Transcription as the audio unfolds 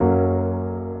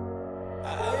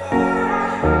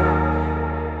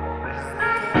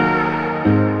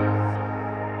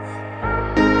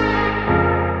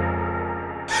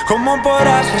¿Cómo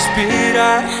podrás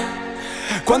respirar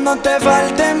cuando te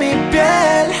falte mi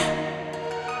piel?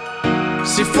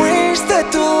 Si fuiste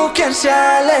tú quien se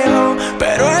alejó,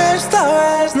 pero esta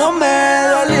vez no me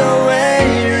dolió,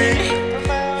 baby.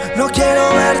 No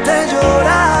quiero verte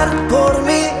llorar por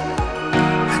mí.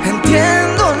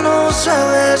 Entiendo, no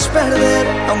sabes perder,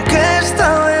 aunque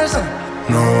esta vez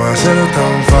no va a ser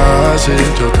tan fácil,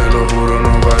 yo te lo juro,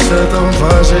 no va a ser tan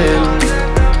fácil.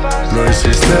 Lo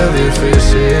hiciste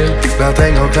difícil, la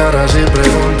tengo clara, si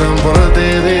preguntan por ti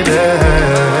diré.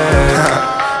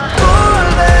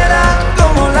 Volverá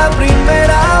como la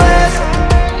primera vez,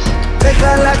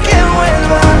 déjala que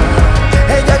vuelva.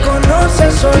 Ella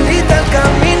conoce solita el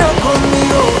camino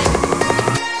conmigo.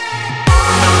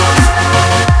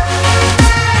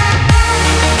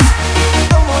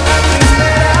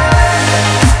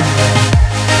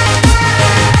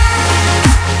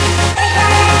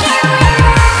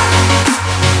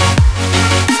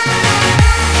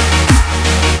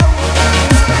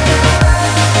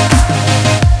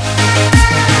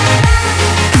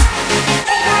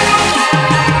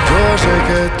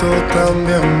 Tú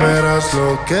también verás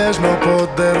lo que es no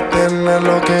poder tener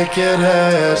lo que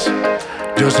quieres.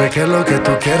 Yo sé que lo que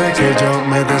tú quieres que yo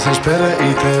me desespere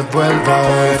y te vuelva.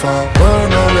 Por favor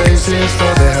no le insisto,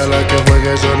 déjala que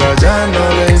juegue sola, ya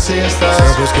no le insistas.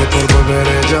 Sabes que por volver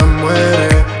ella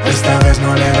muere, esta vez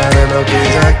no le daré lo que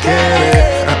ella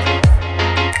quiere.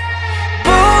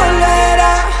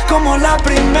 Volverá como la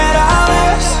primera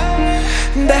vez,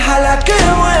 déjala que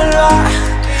vuelva.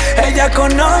 Ella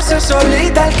conoce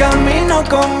solita el camino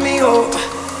conmigo.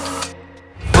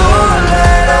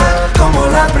 Volverá como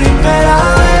la primera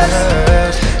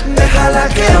vez, déjala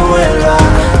que vuelva.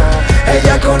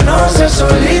 Ella conoce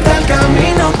solita el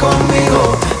camino conmigo.